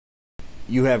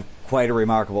You have quite a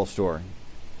remarkable story.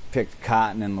 Picked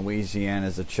cotton in Louisiana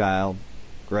as a child,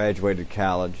 graduated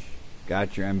college,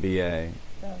 got your MBA,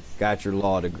 Yes. got your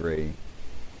law degree,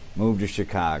 moved to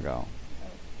Chicago.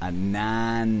 A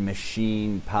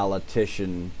non-machine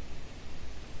politician,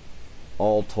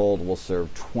 all told, will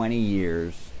serve 20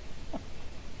 years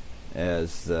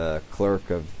as the clerk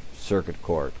of circuit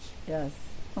courts. Yes.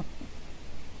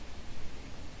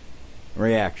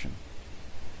 Reaction.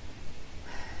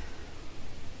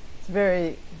 It's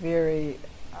very, very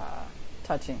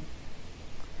touching,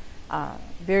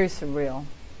 very surreal.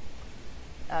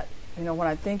 When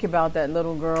I think about that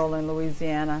little girl in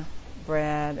Louisiana,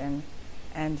 Brad, and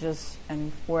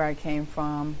where I came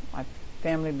from, my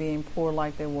family being poor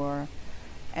like they were,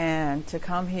 and to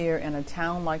come here in a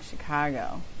town like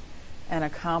Chicago and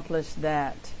accomplish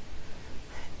that,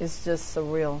 it's just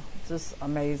surreal, just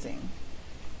amazing.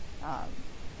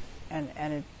 And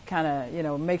it kind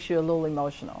of, makes you a little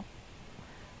emotional.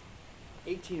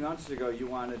 18 months ago, you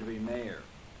wanted to be mayor.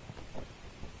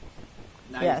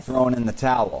 Now Yes. you're throwing in the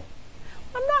towel.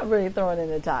 I'm not really throwing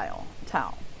in the towel.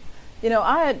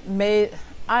 I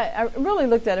really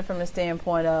looked at it from the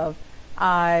standpoint of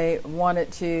I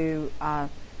wanted to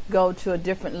go to a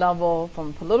different level from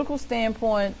a political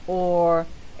standpoint or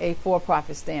a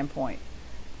for-profit standpoint.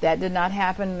 That did not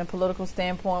happen in a political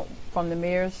standpoint from the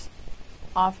mayor's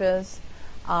office.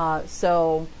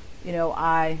 So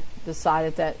I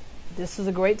decided that this is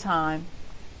a great time,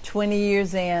 20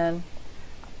 years in,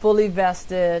 fully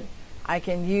vested. I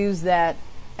can use that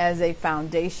as a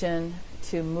foundation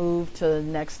to move to the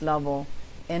next level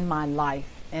in my life,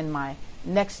 in my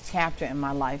next chapter in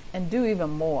my life, and do even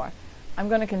more. I'm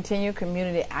going to continue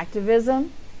community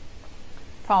activism,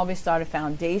 probably start a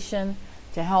foundation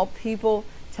to help people,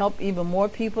 to help even more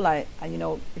people.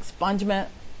 Expungement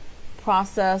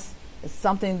process is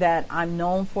something that I'm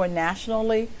known for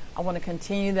nationally. I want to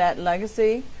continue that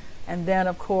legacy. And then,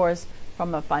 of course,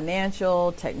 from a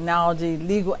financial, technology,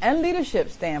 legal, and leadership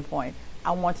standpoint,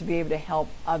 I want to be able to help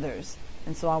others.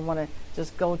 And so I want to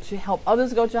just go to help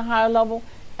others go to a higher level,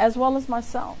 as well as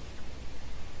myself.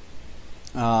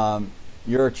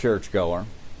 You're a churchgoer.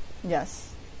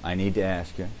 Yes. I need to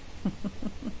ask you,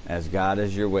 as God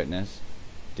is your witness,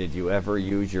 did you ever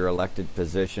use your elected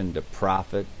position to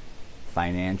profit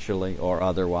financially or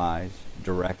otherwise,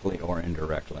 directly or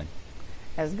indirectly?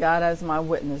 As God as my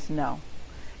witness, no.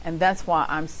 And that's why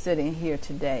I'm sitting here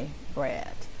today,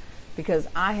 Brad, because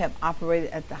I have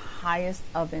operated at the highest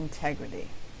of integrity.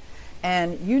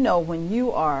 And when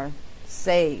you are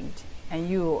saved and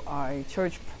you are a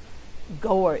church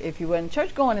goer, if you will, and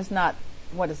church going is not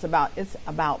what it's about. It's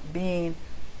about being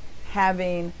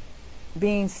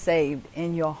saved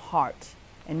in your heart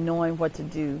and knowing what to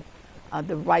do,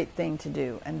 the right thing to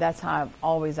do. And that's how I've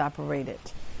always operated,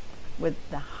 with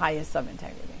the highest of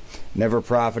integrity. Never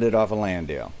profited off a land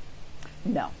deal?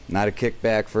 No. Not a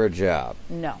kickback for a job?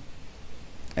 No.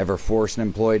 Ever forced an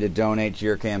employee to donate to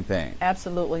your campaign?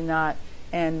 Absolutely not.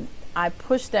 And I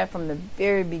pushed that from the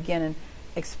very beginning,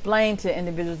 explained to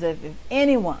individuals that if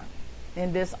anyone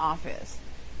in this office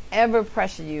ever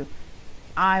pressure you,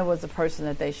 I was the person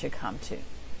that they should come to.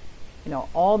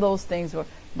 All those things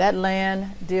that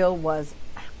land deal was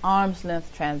arm's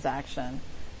length transaction,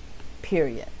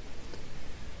 period.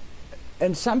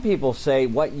 And some people say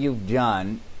what you've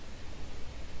done,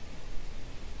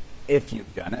 if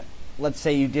you've done it, let's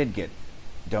say you did get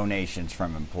donations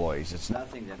from employees. It's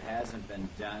nothing that hasn't been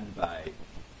done by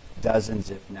dozens,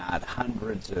 if not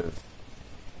hundreds, of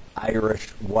Irish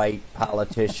white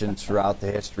politicians throughout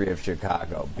the history of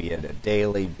Chicago, be it a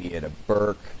Daley, be it a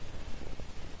Burke.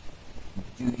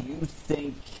 Do you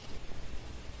think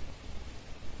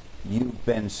you've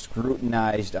been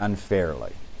scrutinized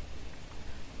unfairly?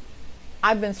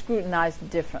 I've been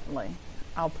scrutinized differently.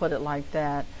 I'll put it like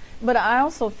that. But I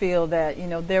also feel that,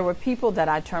 there were people that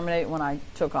I terminated when I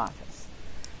took office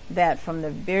that from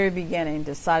the very beginning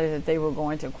decided that they were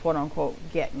going to, quote unquote,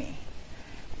 get me.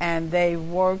 And they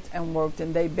worked and worked,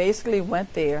 and they basically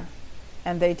went there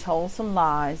and they told some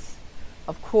lies.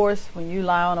 Of course, when you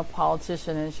lie on a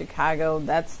politician in Chicago,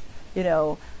 that's,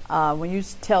 when you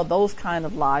tell those kind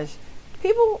of lies,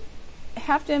 people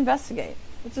have to investigate,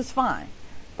 which is fine.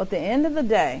 But at the end of the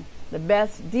day, the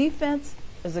best defense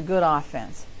is a good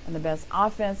offense. And the best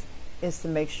offense is to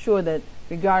make sure that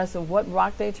regardless of what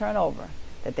rock they turn over,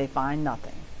 that they find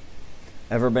nothing.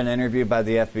 Ever been interviewed by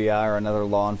the FBI or another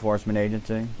law enforcement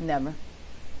agency? Never.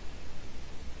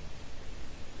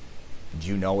 Do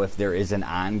you know if there is an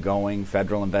ongoing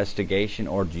federal investigation,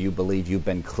 or do you believe you've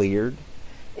been cleared?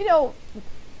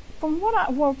 From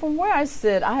where I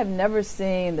sit, I have never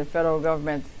seen the federal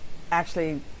government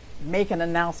actually make an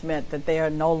announcement that they are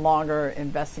no longer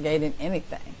investigating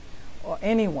anything or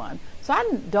anyone. So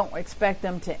I don't expect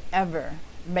them to ever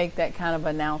make that kind of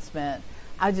announcement.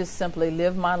 I just simply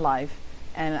live my life,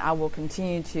 and I will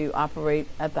continue to operate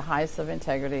at the highest of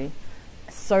integrity,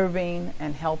 serving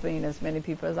and helping as many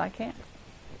people as I can.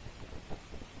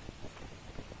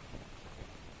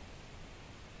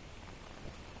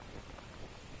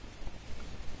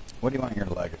 What do you want your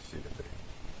legacy to be?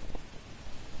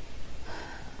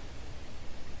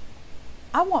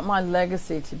 I want my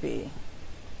legacy to be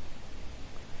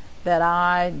that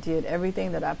I did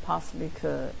everything that I possibly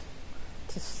could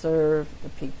to serve the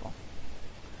people.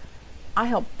 I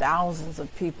help thousands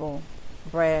of people,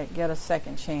 Brad, get a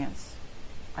second chance.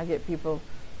 I get people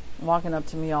walking up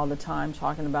to me all the time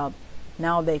talking about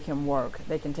now they can work,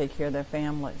 they can take care of their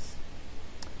families.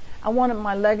 I wanted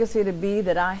my legacy to be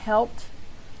that I helped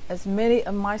as many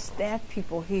of my staff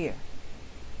people here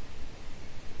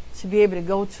to be able to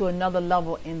go to another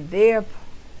level in their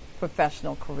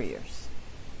professional careers.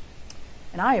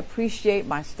 And I appreciate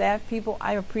my staff people.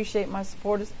 I appreciate my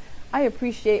supporters. I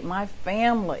appreciate my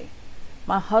family,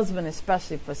 my husband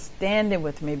especially, for standing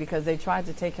with me because they tried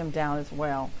to take him down as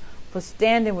well, for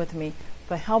standing with me,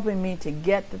 for helping me to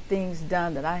get the things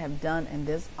done that I have done in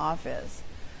this office.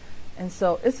 And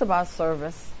so it's about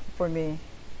service for me.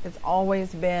 That's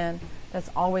always been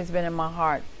in my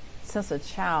heart. Since a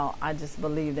child, I just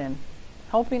believed in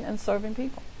helping and serving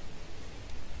people.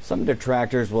 Some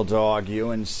detractors will dog you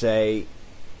and say,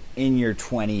 in your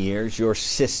 20 years, your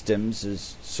systems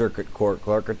as circuit court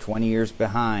clerk are 20 years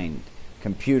behind.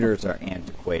 Computers are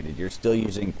antiquated. You're still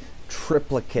using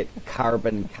triplicate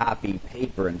carbon copy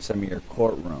paper in some of your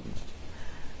courtrooms.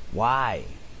 Why?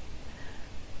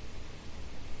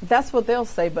 That's what they'll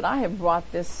say, but I have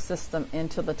brought this system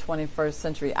into the 21st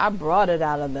century. I brought it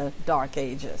out of the dark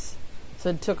ages. So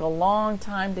it took a long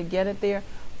time to get it there.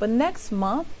 But next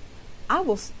month, I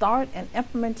will start an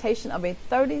implementation of a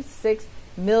 $36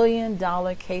 million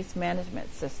case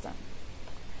management system.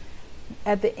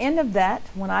 At the end of that,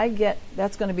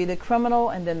 that's going to be the criminal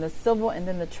and then the civil and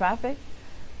then the traffic,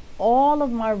 all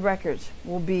of my records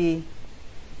will be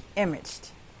imaged.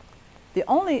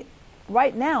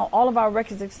 Right now, all of our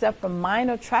records except for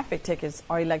minor traffic tickets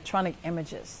are electronic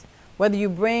images. Whether you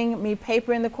bring me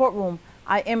paper in the courtroom,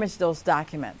 I image those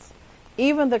documents.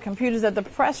 Even the computers that the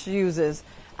press uses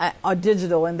are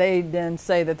digital, and they then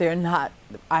say that they're not.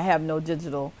 I have no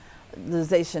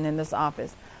digitalization in this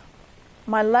office.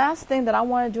 My last thing that I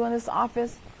want to do in this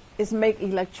office is make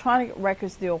electronic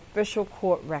records the official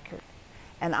court record.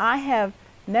 And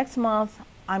next month,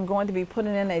 I'm going to be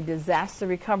putting in a disaster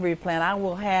recovery plan. I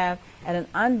will have at an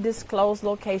undisclosed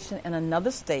location in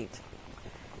another state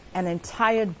an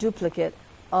entire duplicate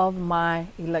of my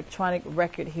electronic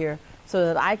record here so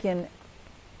that I can,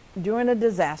 during a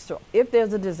disaster, if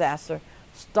there's a disaster,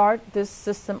 start this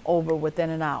system over within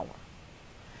an hour.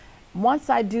 Once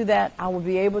I do that, I will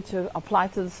be able to apply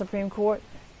to the Supreme Court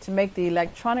to make the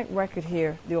electronic record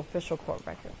here the official court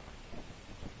record.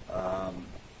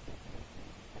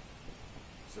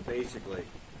 So basically,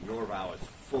 your vow is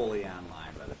fully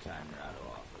online by the time you're out of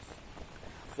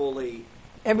office.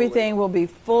 Everything will be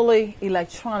fully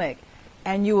electronic,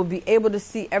 and you will be able to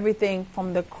see everything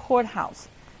from the courthouse.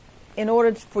 In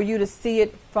order for you to see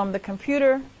it from the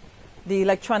computer, the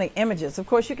electronic images. Of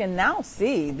course, you can now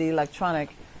see the electronic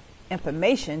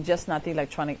information, just not the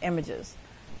electronic images.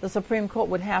 The Supreme Court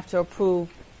would have to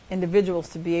approve individuals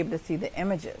to be able to see the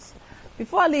images.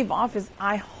 Before I leave office,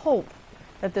 I hope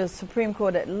that the Supreme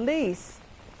Court at least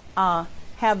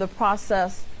have the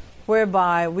process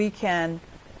whereby we can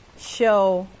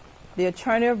show the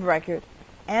attorney of record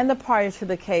and the party to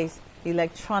the case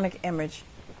electronic image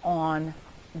on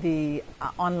the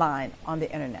online on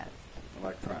the internet.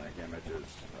 Electronic images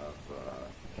of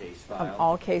case files. Of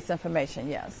all case information,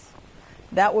 yes.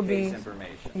 That would be case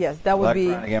information. Yes, that would be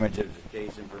electronic images of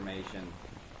case information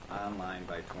online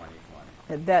by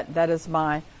 2020. That is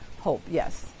my hope.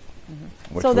 Yes.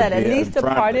 Mm-hmm. So that at least the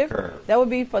party curve. That would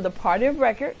be for the party of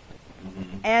record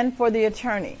and for the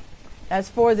attorney. As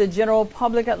for the general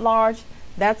public at large,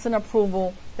 that's an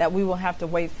approval that we will have to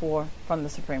wait for from the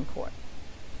Supreme Court.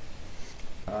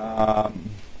 Are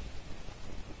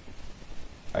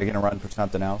you going to run for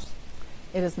something else?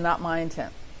 It is not my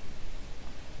intent.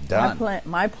 Done.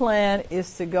 My plan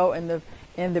is to go in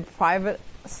the private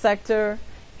sector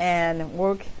and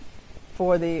work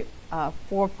for the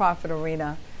for-profit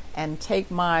arena and take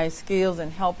my skills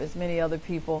and help as many other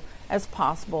people as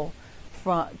possible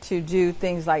to do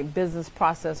things like business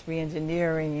process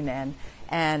reengineering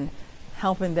and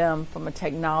helping them from a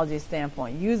technology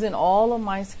standpoint, using all of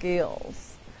my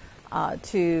skills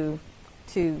to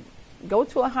go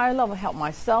to a higher level, help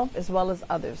myself as well as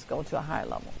others go to a higher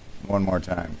level. One more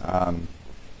time.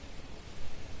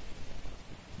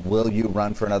 Will you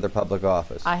run for another public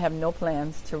office? I have no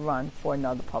plans to run for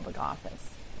another public office.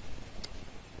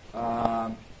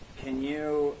 Can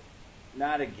you,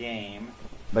 not a game,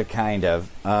 but kind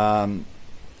of,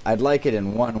 I'd like it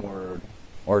in one word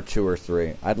or two or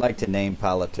three. I'd like to name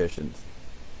politicians.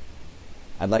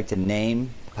 I'd like to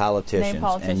name politicians,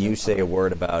 and you say a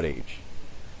word about each.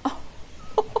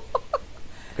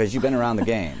 Because you've been around the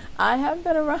game. I have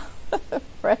been around.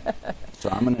 So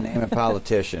I'm going to name a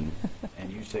politician,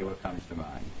 and you say what comes to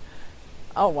mind.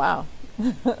 Oh, wow.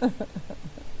 The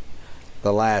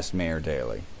last Mayor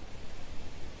Daley.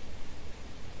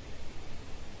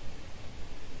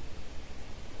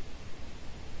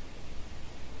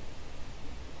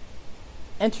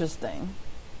 Interesting.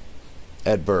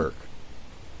 Ed Burke.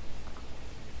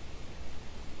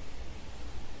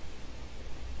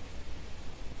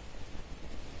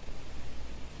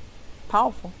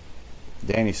 Powerful.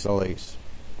 Danny Solis.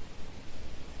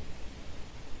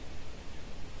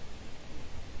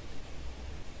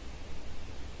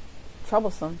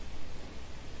 Troublesome.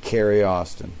 Carrie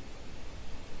Austin.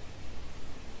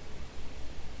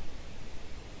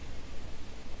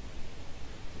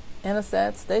 In a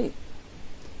sad state.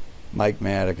 Mike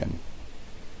Madigan.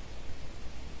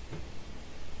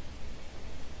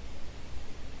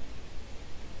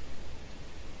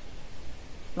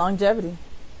 Longevity.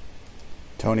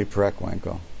 Tony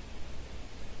Preckwinkle.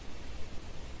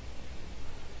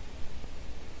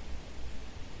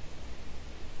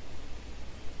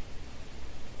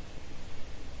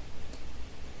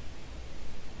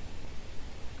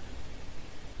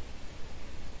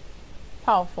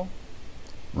 Powerful.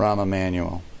 Rahm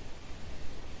Emanuel.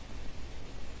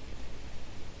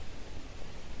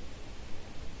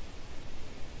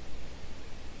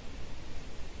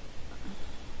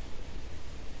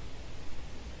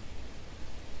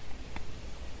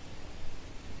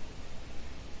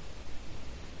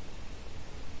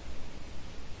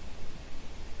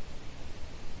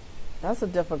 That's a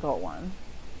difficult one.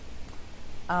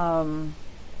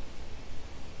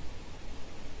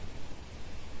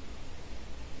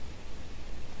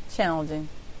 Challenging.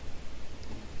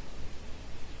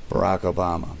 Barack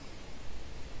Obama.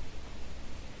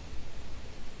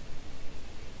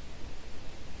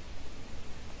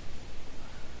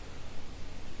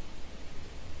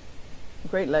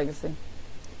 Great legacy.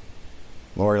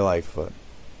 Lori Lightfoot.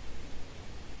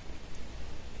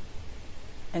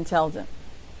 Intelligent.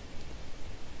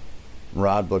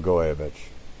 Rod Blagojevich.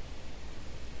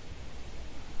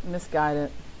 Misguided.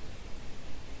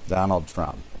 Donald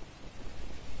Trump.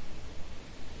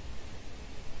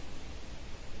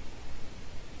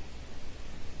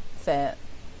 Sad.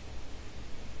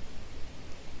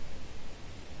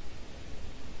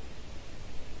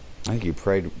 I think you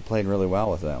played really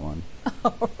well with that one.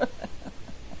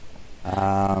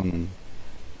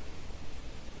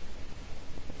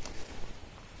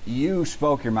 You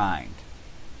spoke your mind.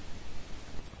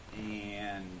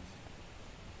 And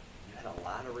you had a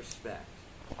lot of respect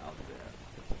out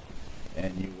there.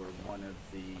 And you were one of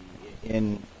the,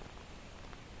 in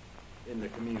the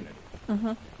community. Mm-hmm.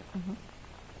 Mm-hmm.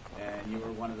 And you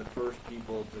were one of the first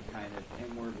people to kind of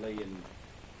inwardly and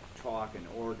talk and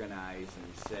organize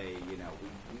and say, you know, we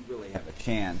really have a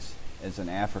chance as an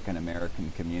African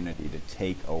American community to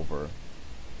take over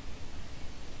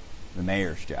the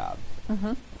mayor's job. Mm-hmm.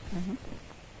 Mm-hmm.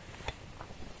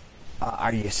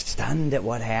 Are you stunned at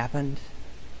what happened?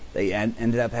 They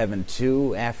ended up having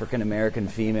 2 African American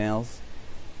females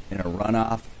in a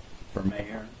runoff for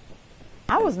mayor.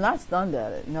 I was not stunned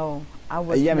at it. No, I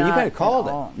was. Yeah, I mean, you not kind of called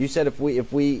at all. it. You said if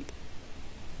we,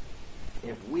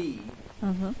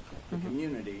 Mm-hmm. the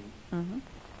community.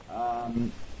 Mm-hmm.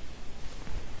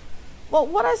 Well,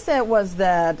 what I said was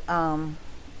that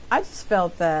I just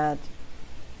felt that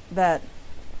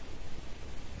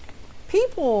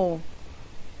people,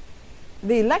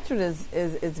 the electorate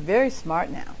is very smart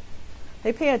now.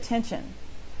 They pay attention,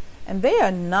 and they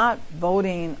are not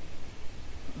voting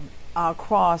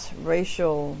across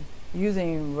racial,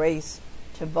 using race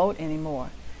to vote anymore.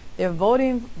 They're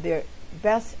voting their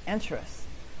best interests.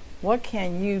 What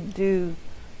can you do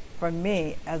for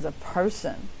me as a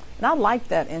person? And I like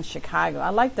that in Chicago. I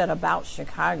like that about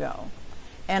Chicago.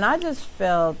 And I just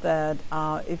felt that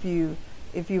if you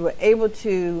were able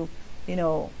to,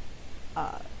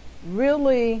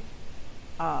 really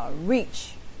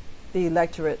reach the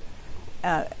electorate,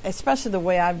 especially the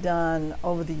way I've done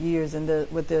over the years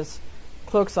with this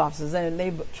clerk's offices, and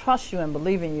they trust you and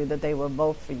believe in you that they will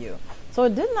vote for you. So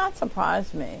it did not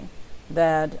surprise me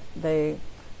that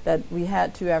we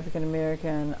had two African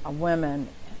American women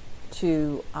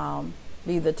to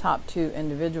be the top two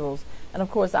individuals. And of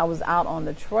course, I was out on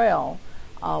the trail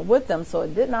with them, so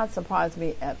it did not surprise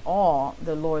me at all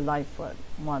that Lori Lightfoot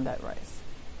won that race.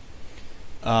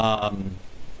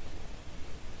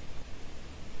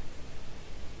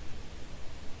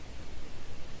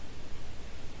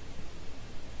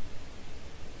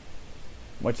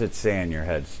 What's it say on your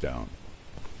headstone?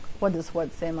 What does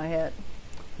what say in my head?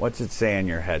 What's it say on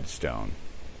your headstone?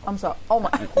 I'm sorry. Oh my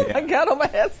God, on my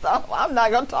headstone. I'm not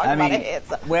going to talk about a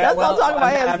headstone. Well, Let's not talk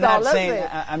about headstone. I'm not Let's saying. see.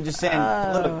 I'm just saying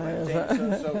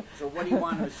politically. So what do you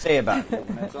want to say about it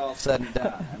when it's all said and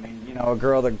done? I mean, you know, a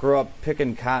girl that grew up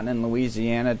picking cotton in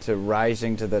Louisiana to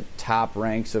rising to the top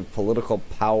ranks of political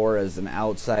power as an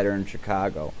outsider in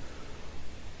Chicago.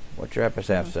 What's your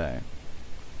epitaph say?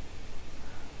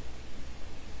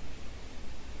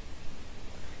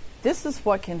 This is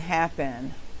what can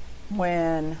happen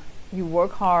when you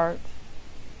work hard,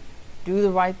 do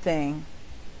the right thing,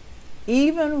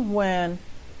 even when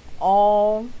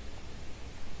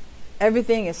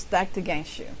everything is stacked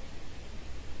against you.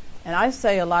 And I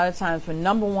say a lot of times when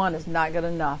number one is not good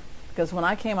enough, because when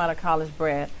I came out of college,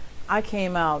 Brad, I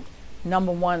came out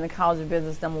number one in the College of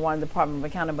Business, number one in the Department of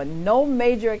Accounting, but no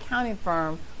major accounting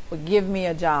firm would give me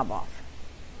a job offer.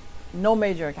 No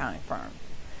major accounting firm.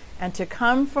 And to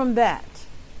come from that,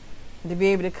 to be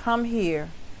able to come here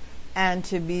and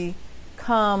to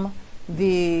become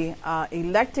the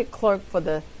elected clerk for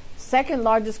the second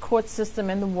largest court system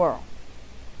in the world,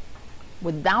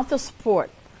 without the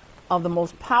support of the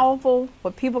most powerful,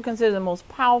 what people consider the most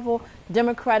powerful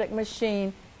democratic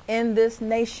machine in this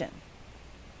nation,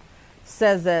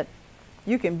 says that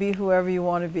you can be whoever you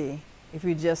want to be if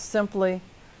you just simply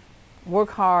work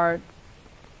hard,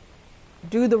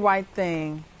 do the right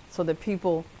thing so that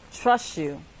people trust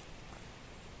you.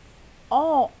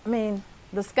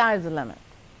 The sky's the limit.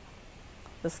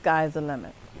 The sky's the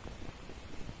limit.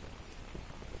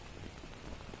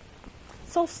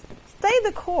 So stay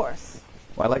the course.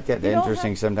 Well, I like that.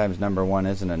 Interesting. Sometimes number one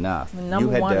isn't enough. You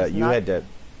had to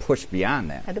push beyond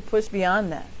that. Had to push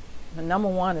beyond that. The number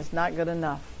one is not good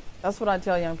enough. That's what I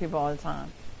tell young people all the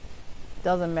time.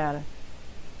 Doesn't matter.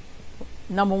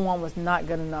 Number one was not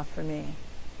good enough for me,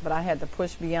 but I had to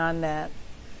push beyond that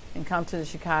and come to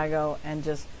Chicago and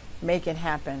just make it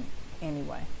happen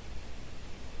anyway.